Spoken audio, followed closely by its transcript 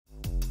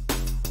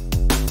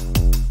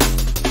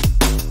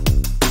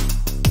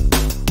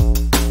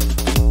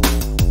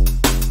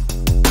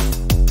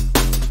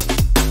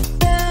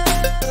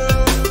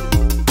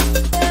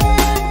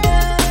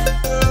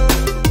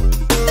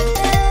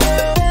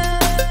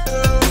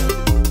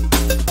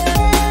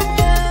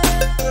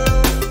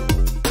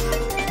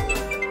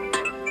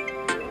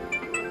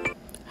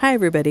Hi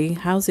everybody,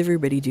 how's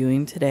everybody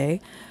doing today?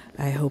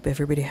 I hope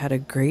everybody had a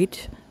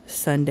great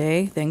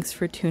Sunday. Thanks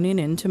for tuning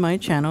in to my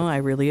channel. I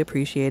really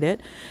appreciate it.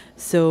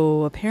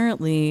 So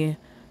apparently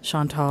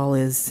Chantal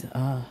is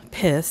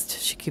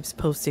pissed. She keeps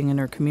posting in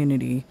her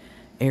community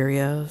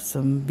area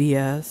some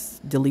BS,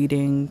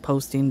 deleting,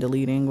 posting,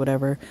 deleting,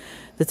 whatever.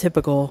 The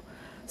typical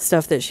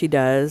stuff that she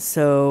does.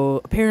 So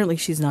apparently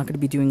she's not going to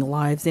be doing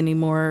lives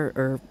anymore,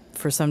 or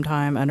for some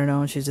time, I don't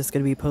know. She's just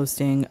going to be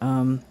posting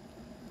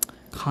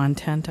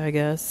content, I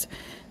guess.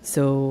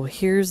 So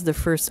here's the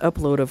first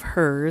upload of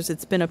hers.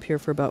 It's been up here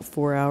for about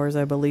 4 hours,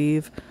 I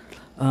believe.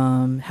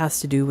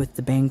 Has to do with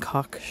the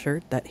Bangkok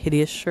shirt, that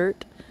hideous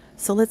shirt.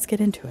 So let's get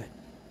into it.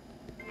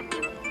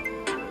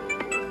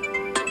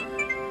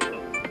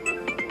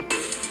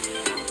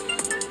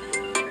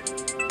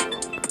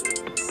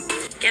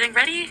 Getting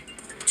ready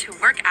to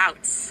work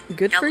out.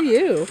 Good for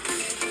you.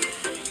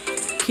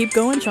 Keep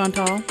going,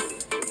 Chantal.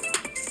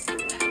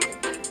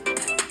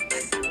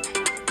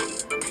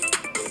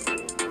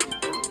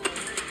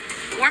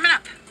 Warming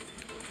up.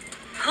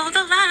 Hold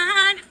the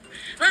line.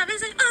 Love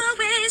isn't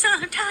always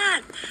on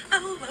time.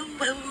 Oh, oh,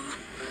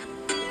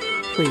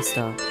 oh. Please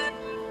stop.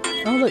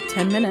 Oh, look,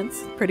 10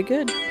 minutes. Pretty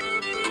good.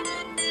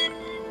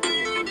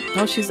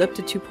 Oh, she's up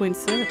to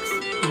 2.6.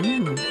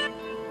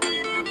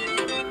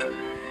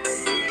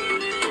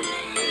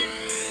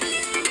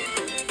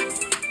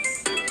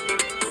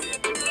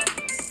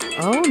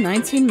 Oh,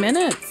 19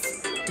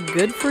 minutes.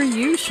 Good for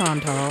you,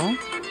 Chantal.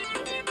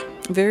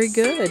 Very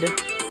good.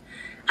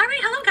 All right,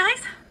 hello,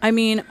 guys. I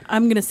mean,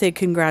 I'm going to say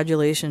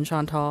congratulations,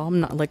 Chantal.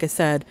 I'm not, like I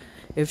said,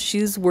 if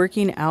she's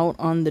working out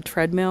on the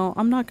treadmill,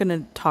 I'm not going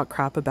to talk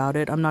crap about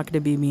it. I'm not going to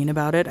be mean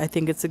about it. I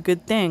think it's a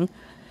good thing.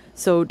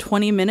 So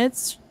 20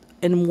 minutes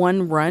in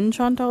one run,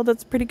 Chantal,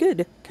 that's pretty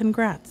good.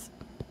 Congrats.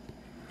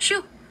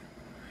 Shoo.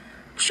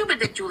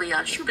 Shoobadik,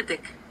 Julia.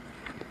 Shoobadik.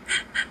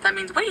 That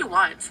means, what do you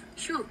want?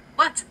 Shoo.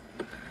 What?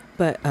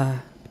 But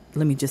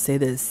let me just say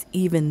this.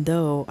 Even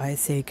though I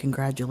say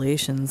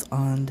congratulations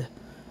on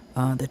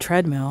the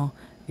treadmill,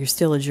 you're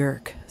still a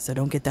jerk. So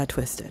don't get that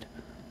twisted.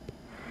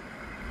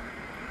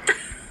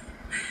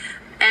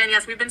 And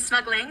yes, we've been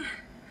snuggling.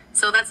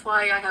 So that's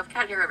why I have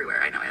cat hair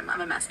everywhere. I know,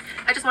 I'm a mess.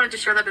 I just wanted to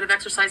share that bit of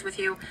exercise with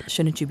you.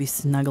 Shouldn't you be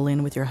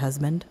snuggling with your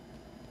husband?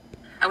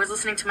 I was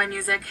listening to my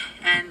music,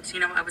 and, you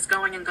know, I was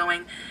going and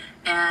going.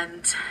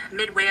 And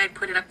midway, I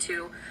put it up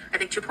to, I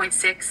think,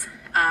 2.6.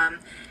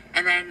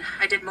 And then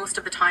I did most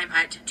of the time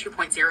at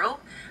 2.0.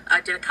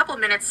 I did a couple of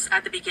minutes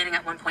at the beginning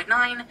at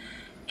 1.9.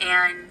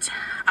 And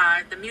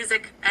the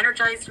music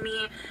energized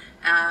me.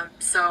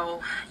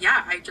 So,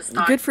 yeah, I just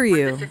thought... Good for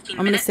you. I'm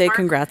going to say mark,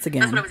 congrats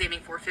again. That's what I was aiming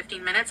for,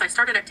 15 minutes. I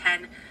started at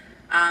 10.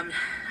 I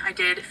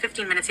did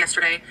 15 minutes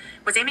yesterday.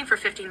 Was aiming for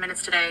 15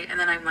 minutes today. And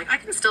then I'm like, I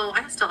still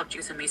have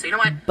juice in me. So, you know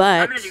what?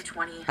 But I'm going to do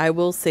 20. I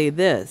will say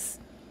this.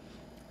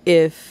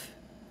 If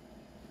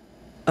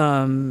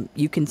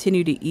you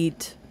continue to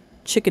eat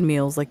chicken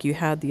meals like you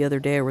had the other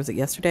day, or was it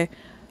yesterday,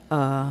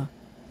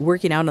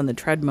 working out on the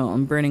treadmill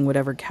and burning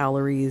whatever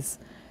calories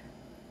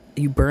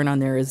you burn on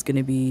there is going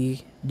to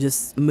be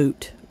just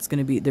moot. There's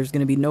going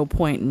to be no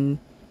point in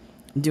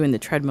doing the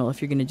treadmill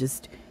if you're going to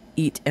just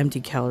eat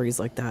empty calories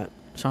like that,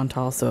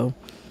 Chantal. So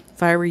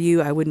if I were you,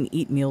 I wouldn't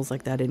eat meals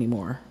like that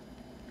anymore.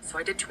 So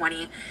I did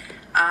 20.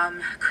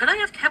 Could I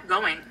have kept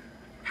going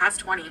past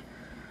 20?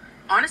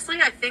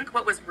 Honestly, I think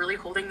what was really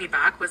holding me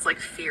back was like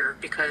fear,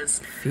 because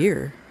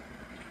Fear?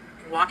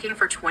 walking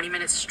for 20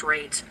 minutes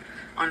straight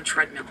on a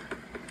treadmill.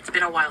 It's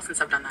been a while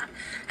since I've done that.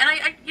 And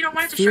I you know,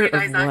 wanted to show Fear you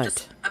guys of that what?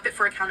 just a bit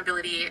for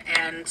accountability,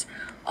 and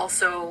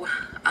also,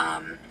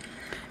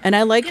 And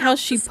I like you how know,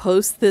 she just-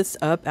 posts this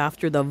up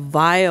after the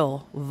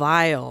vile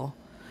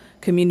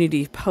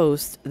community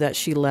post that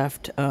she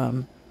left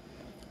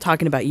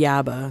talking about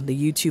Yaba, the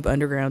YouTube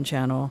Underground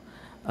channel,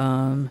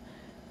 and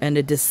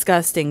a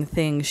disgusting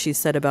thing she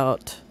said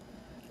about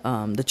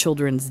the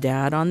children's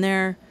dad on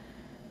there.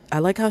 I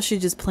like how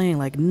she's just playing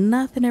like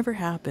nothing ever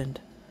happened.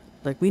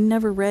 Like we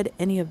never read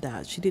any of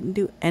that. She didn't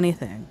do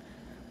anything.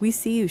 We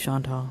see you,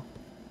 Chantal.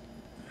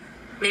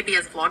 maybe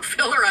as vlog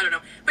filler, I don't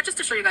know. But just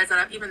to show you guys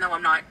that even though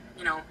I'm not,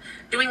 you know,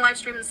 doing live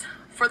streams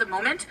for the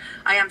moment,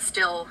 I am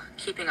still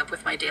keeping up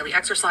with my daily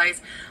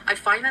exercise. I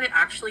find that it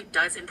actually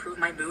does improve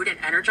my mood and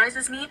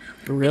energizes me.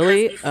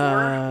 Really?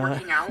 Before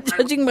working out,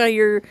 Judging by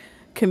your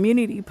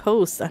community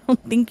posts, I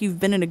don't think you've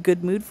been in a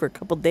good mood for a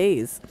couple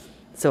days.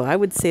 So I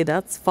would say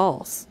that's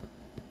false.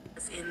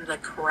 in the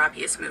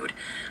crappiest mood.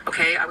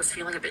 Okay, I was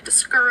feeling a bit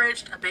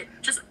discouraged, a bit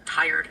just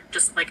tired,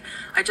 just like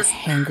I just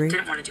Hangry.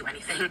 didn't want to do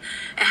anything.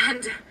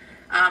 And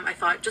I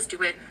thought, just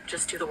do it,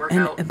 just do the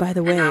workout. And by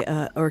the way,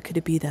 or could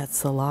it be that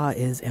Salah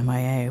is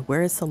MIA?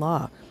 Where is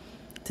Salah?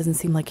 Doesn't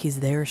seem like he's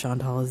there,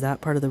 Chantal. Is that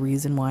part of the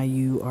reason why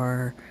you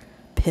are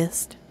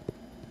pissed?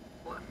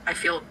 I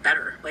feel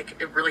better.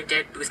 Like, it really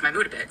did boost my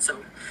mood a bit. So,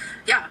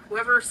 yeah,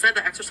 whoever said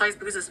that exercise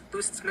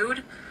boosts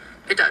mood,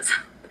 it does.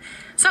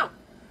 So,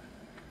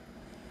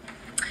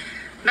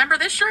 remember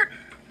this shirt?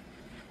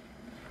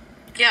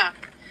 Yeah,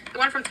 the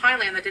one from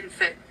Thailand that didn't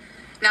fit.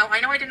 Now,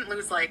 I know I didn't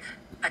lose, like,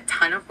 a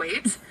ton of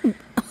weight,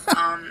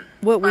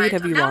 What weight But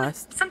have I'm you down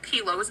lost? some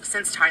kilos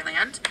since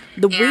Thailand.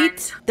 The And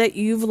weight that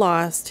you've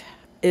lost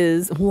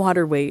is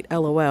water weight,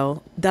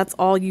 lol. That's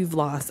all you've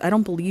lost. I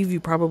don't believe you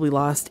probably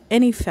lost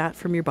any fat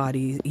from your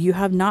body. You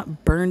have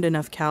not burned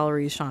enough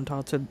calories,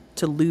 Chantal,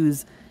 to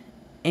lose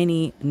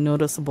any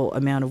noticeable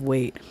amount of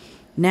weight.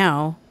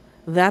 Now,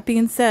 that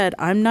being said,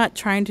 I'm not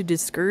trying to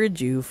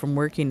discourage you from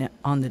working out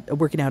on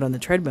the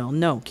treadmill.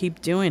 No,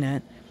 keep doing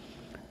it.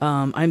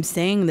 I'm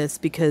saying this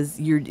because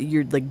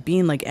you're like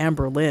being like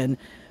Amber Lynn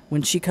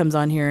when she comes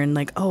on here and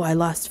like, oh, I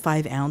lost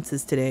 5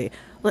 ounces today.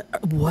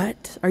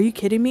 What? Are you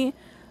kidding me?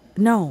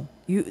 No,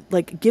 you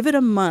like give it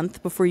a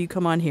month before you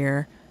come on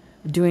here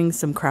doing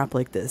some crap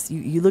like this.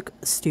 You look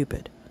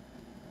stupid.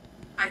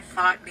 I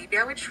thought maybe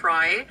I would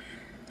try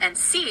and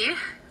see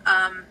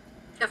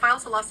if I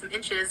also lost some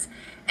inches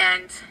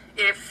and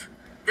if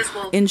this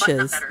will button up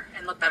Inches. better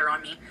and look better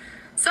on me.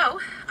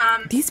 So,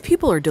 These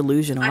people are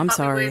delusional. I I'm thought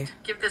we sorry. would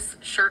give this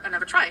shirt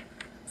another try.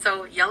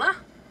 So, Yella,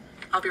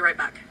 I'll be right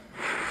back.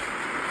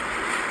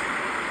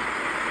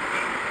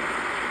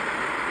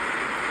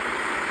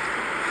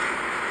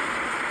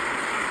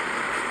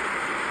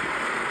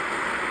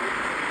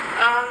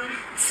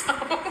 So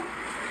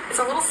it's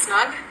a little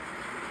snug.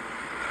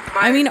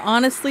 I mean,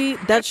 honestly,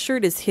 that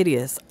shirt is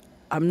hideous.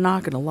 I'm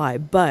not going to lie.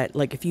 But,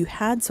 like, if you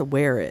had to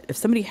wear it, if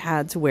somebody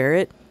had to wear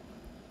it,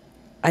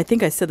 I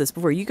think I said this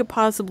before, you could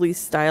possibly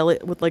style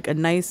it with, like, a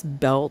nice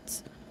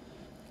belt,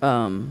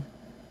 a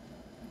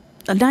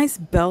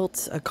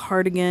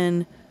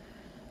cardigan,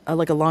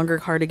 like a longer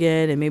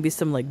cardigan, and maybe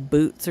some, like,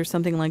 boots or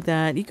something like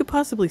that. You could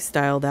possibly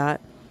style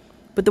that.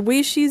 But the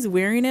way she's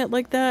wearing it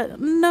like that,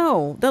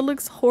 no, that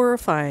looks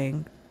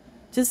horrifying.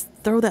 Just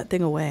throw that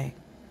thing away.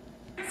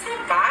 It's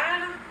not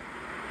bad.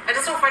 I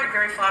just don't find it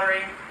very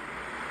flattering.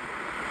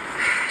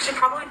 It should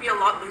probably be a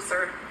lot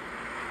looser.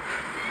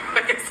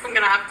 I guess I'm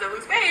gonna have to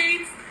lose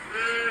weight.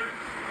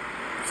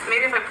 So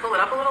maybe if I pull it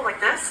up a little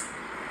like this.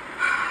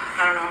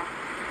 I don't know.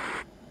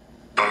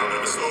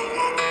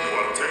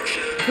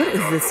 What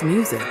is this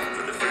music?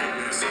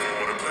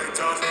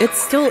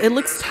 It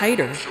looks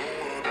tighter.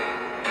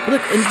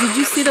 Look, and did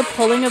you see the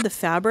pulling of the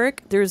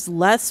fabric? There's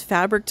less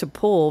fabric to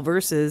pull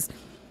versus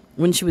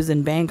when she was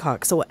in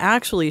Bangkok. So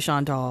actually,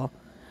 Chantal,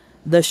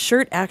 the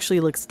shirt actually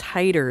looks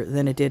tighter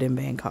than it did in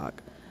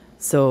Bangkok.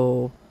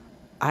 So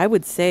I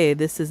would say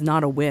this is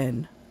not a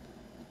win.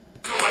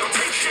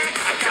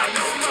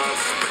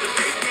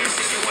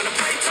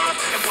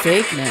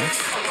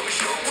 Fakeness.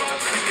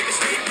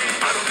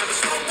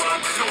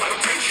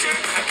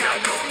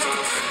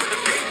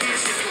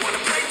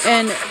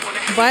 And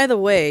by the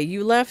way,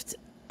 you left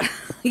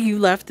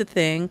the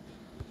thing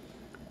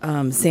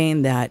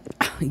saying that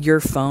your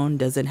phone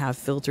doesn't have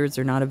filters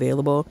or not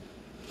available.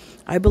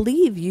 I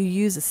believe you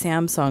use a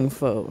Samsung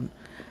phone.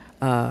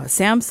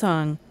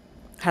 Samsung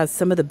has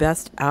some of the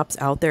best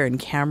apps out there in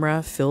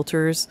camera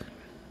filters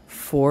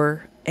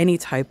for any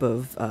type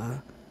of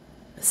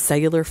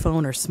cellular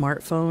phone or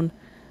smartphone.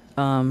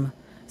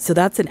 So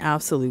that's an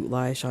absolute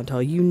lie,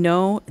 Chantal. You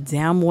know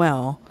damn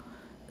well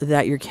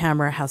that your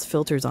camera has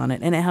filters on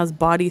it, and it has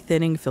body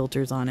thinning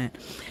filters on it.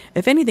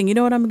 If anything, you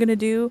know what I'm going to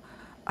do?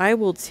 I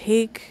will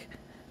take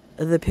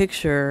the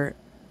picture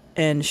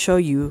and show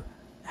you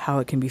how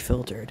it can be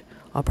filtered.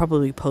 I'll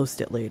probably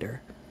post it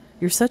later.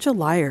 You're such a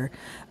liar.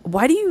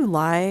 Why do you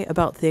lie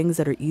about things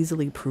that are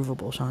easily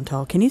provable,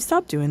 Chantal? Can you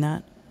stop doing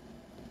that?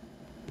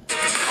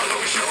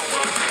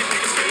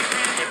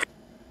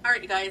 All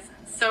right, you guys.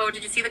 So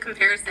did you see the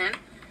comparison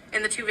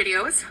in the two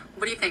videos?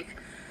 What do you think?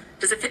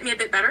 Does it fit me a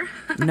bit better?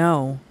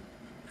 No.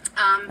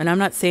 And I'm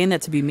not saying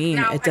that to be mean.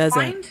 Now, It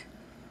doesn't.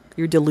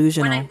 You're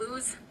delusional. When I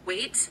lose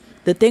weight,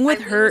 The thing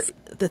with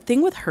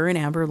her and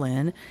Amber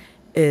Lynn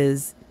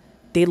is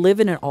they live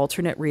in an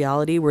alternate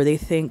reality where they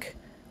think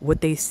what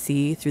they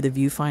see through the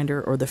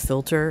viewfinder or the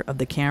filter of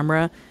the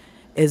camera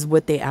is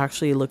what they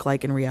actually look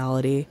like in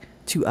reality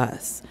to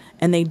us.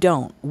 And they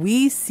don't.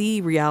 We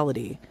see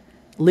reality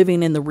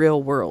living in the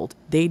real world.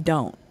 They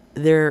don't.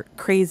 They're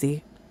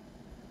crazy.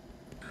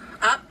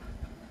 up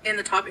in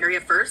the top area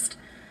first.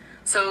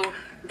 So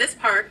this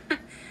part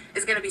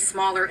is going to be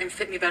smaller and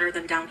fit me better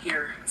than down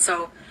here.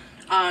 So,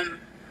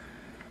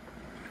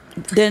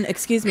 Then,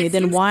 excuse me,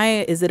 then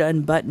why is it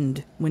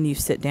unbuttoned when you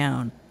sit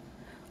down?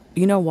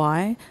 You know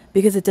why?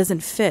 Because it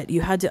doesn't fit.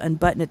 You had to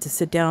unbutton it to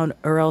sit down,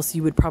 or else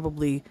you would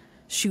probably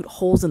shoot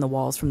holes in the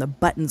walls from the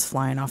buttons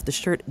flying off the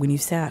shirt when you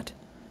sat.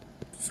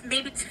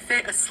 maybe to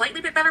fit a slightly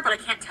bit better, but I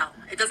can't tell.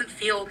 It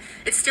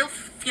still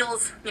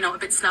feels, a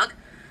bit snug.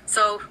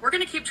 So we're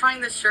going to keep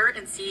trying this shirt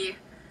and see,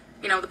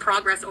 the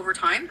progress over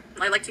time.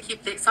 I like to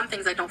keep some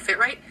things that don't fit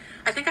right.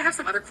 I think I have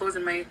some other clothes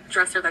in my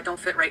dresser that don't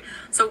fit right.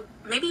 So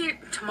maybe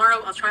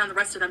tomorrow I'll try on the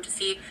rest of them to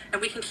see, and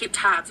we can keep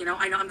tabs. I know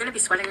I'm going to be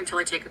sweating until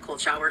I take a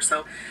cold shower.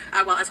 So,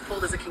 as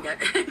cold as it can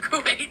get in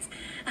Kuwait.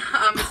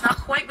 It's not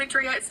quite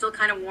winter yet. It's still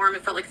kind of warm.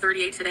 It felt like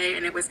 38 today,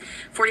 and it was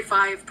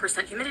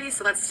 45% humidity.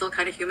 So that's still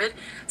kind of humid.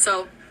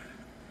 So,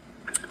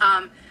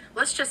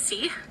 let's just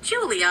see.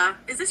 Julia,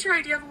 is this your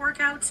idea of a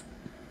workout?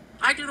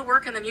 I do the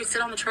work and then you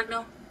sit on the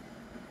treadmill?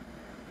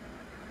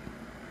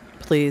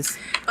 please.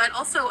 But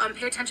also,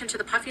 pay attention to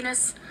the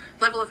puffiness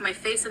level of my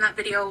face in that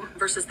video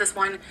versus this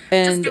one.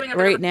 And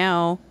right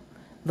now,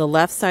 the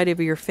left side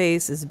of your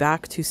face is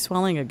back to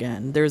swelling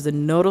again. There's a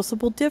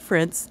noticeable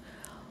difference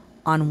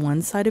on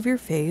one side of your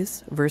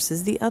face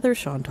versus the other,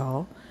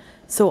 Chantal.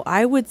 So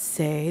I would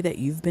say that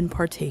you've been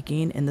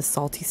partaking in the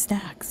salty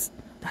snacks.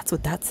 That's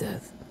what that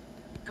says.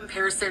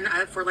 Comparison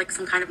for like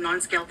some kind of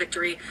non-scale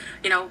victory.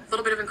 You know, a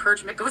little bit of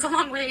encouragement goes a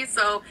long way.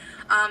 So,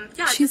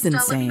 yeah, she's just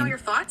insane. Let me know your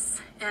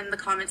thoughts in the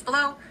comments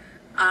below.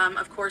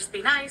 Of course,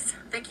 be nice.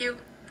 Thank you.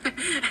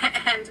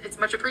 And it's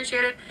much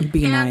appreciated.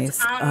 Be nice.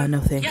 No,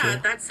 thank you. Yeah,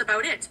 that's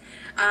about it.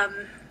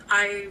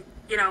 I,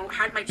 you know,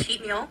 had my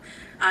cheat meal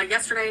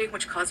yesterday,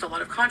 which caused a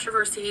lot of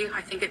controversy.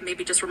 I think it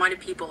maybe just reminded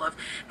people of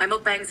my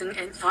mukbangs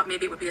and thought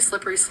maybe it would be a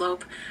slippery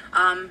slope.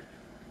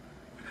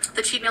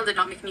 The cheat meal did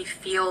not make me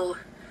feel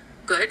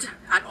good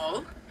at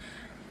all.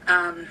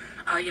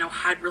 You know,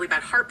 had really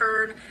bad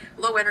heartburn,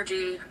 low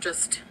energy,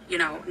 just, you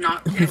know,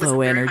 not it was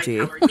low a very energy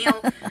high calorie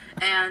meal,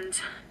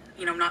 and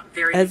you know, not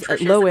very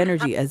low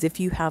energy, as if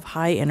you have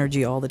high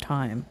energy all the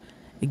time.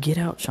 Get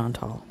out,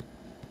 Chantal.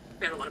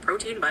 We had a lot of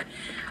protein, but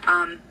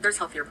there's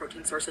healthier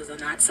protein sources than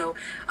that. So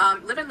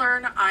live and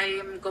learn. I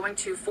am going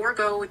to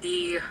forego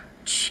the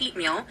cheat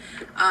meal.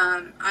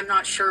 I'm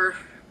not sure,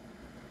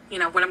 you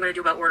know, what I'm going to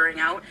do about ordering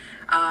out.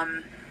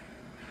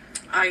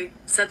 I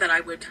said that I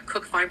would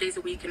cook 5 days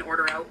a week and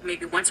order out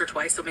maybe once or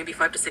twice, so maybe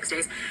 5 to 6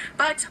 days.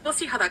 But we'll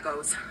see how that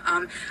goes.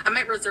 I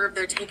might reserve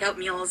their takeout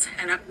meals,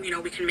 and you know,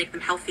 we can make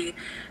them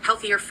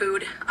healthier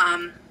food.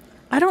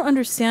 I don't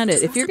understand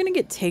it. If you're going to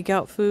get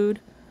takeout food,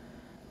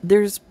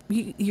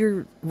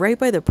 you're right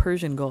by the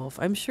Persian Gulf.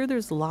 I'm sure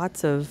there's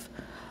lots of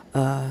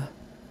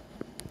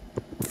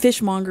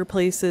fishmonger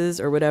places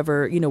or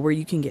whatever, you know, where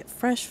you can get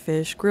fresh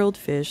fish, grilled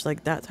fish,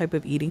 like that type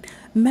of eating,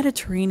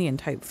 Mediterranean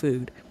type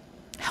food.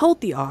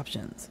 Healthy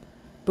options.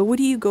 But what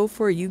do you go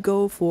for? You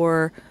go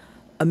for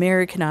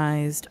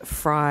Americanized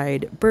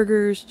fried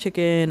burgers,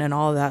 chicken, and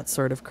all that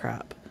sort of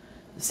crap.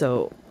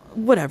 So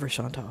whatever,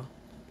 Chantal.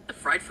 The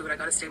fried food, I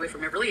gotta stay away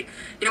from it. Really,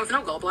 you know, with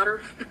no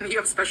gallbladder, you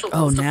have special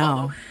rules to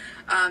follow.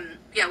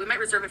 Yeah, we might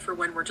reserve it for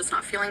when we're just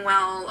not feeling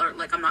well, or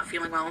like I'm not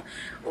feeling well,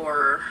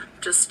 or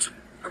just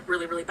a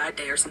really, really bad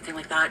day or something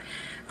like that.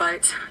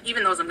 But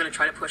even those I'm gonna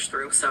try to push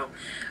through. So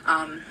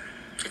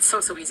it's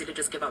so easy to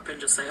just give up and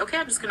just say, okay,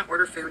 I'm just going to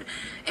order food.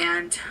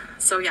 And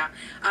so, yeah,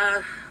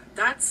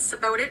 that's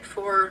about it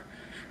for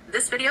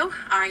this video.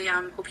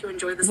 I hope you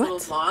enjoyed this little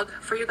vlog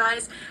for you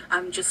guys.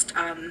 I'm just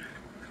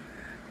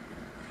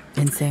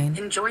insane.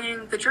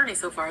 Enjoying the journey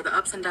so far, the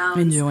ups and downs.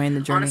 Enjoying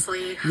the journey.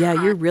 Honestly.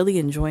 Yeah, you're really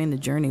enjoying the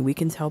journey. We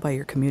can tell by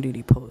your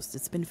community posts.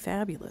 It's been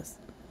fabulous.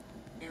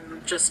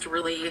 I'm just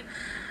really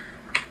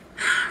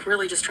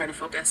just trying to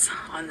focus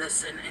on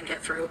this and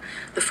get through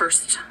the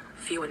first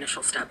few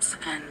initial steps,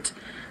 and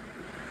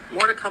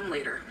more to come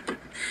later.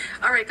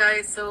 All right,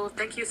 guys, so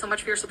thank you so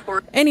much for your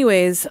support.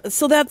 Anyways,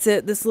 so that's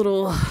it. This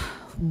little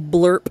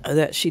blurb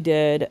that she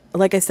did.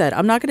 Like I said,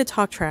 I'm not going to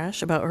talk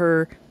trash about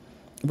her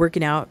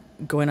working out,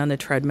 going on the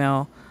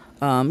treadmill.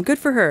 Good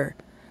for her.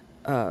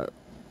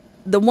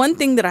 The one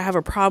thing that I have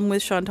a problem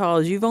with, Chantal,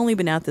 is you've only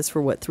been at this for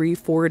what,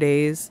 3-4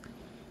 days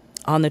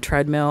on the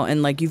treadmill,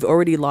 and like you've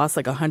already lost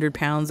like 100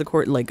 pounds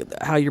according like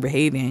how you're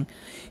behaving.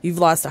 You've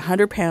lost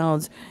 100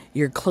 pounds.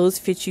 Your clothes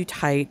fit you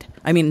tight.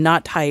 I mean,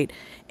 not tight.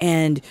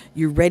 And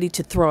you're ready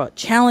to throw out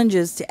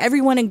challenges to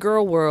everyone in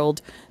girl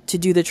world to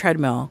do the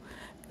treadmill.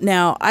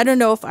 Now, I don't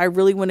know if I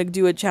really want to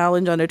do a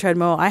challenge on a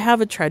treadmill. I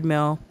have a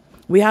treadmill.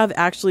 We have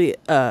actually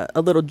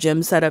a little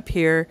gym set up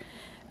here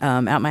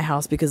at my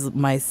house because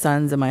my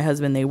sons and my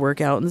husband, they work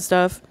out and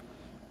stuff.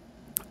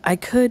 I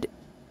could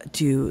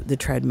do the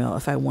treadmill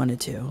if I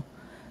wanted to.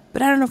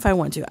 But I don't know if I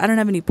want to. I don't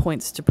have any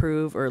points to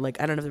prove, or like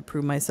I don't have to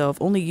prove myself.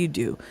 Only you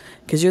do,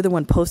 because you're the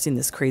one posting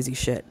this crazy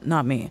shit,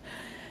 not me.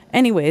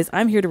 Anyways,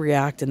 I'm here to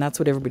react, and that's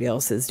what everybody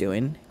else is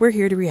doing. We're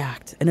here to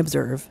react and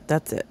observe.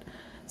 That's it.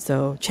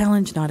 So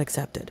challenge not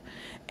accepted.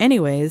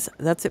 Anyways,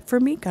 that's it for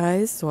me,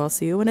 guys. So I'll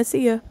see you when I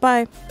see you.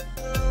 Bye.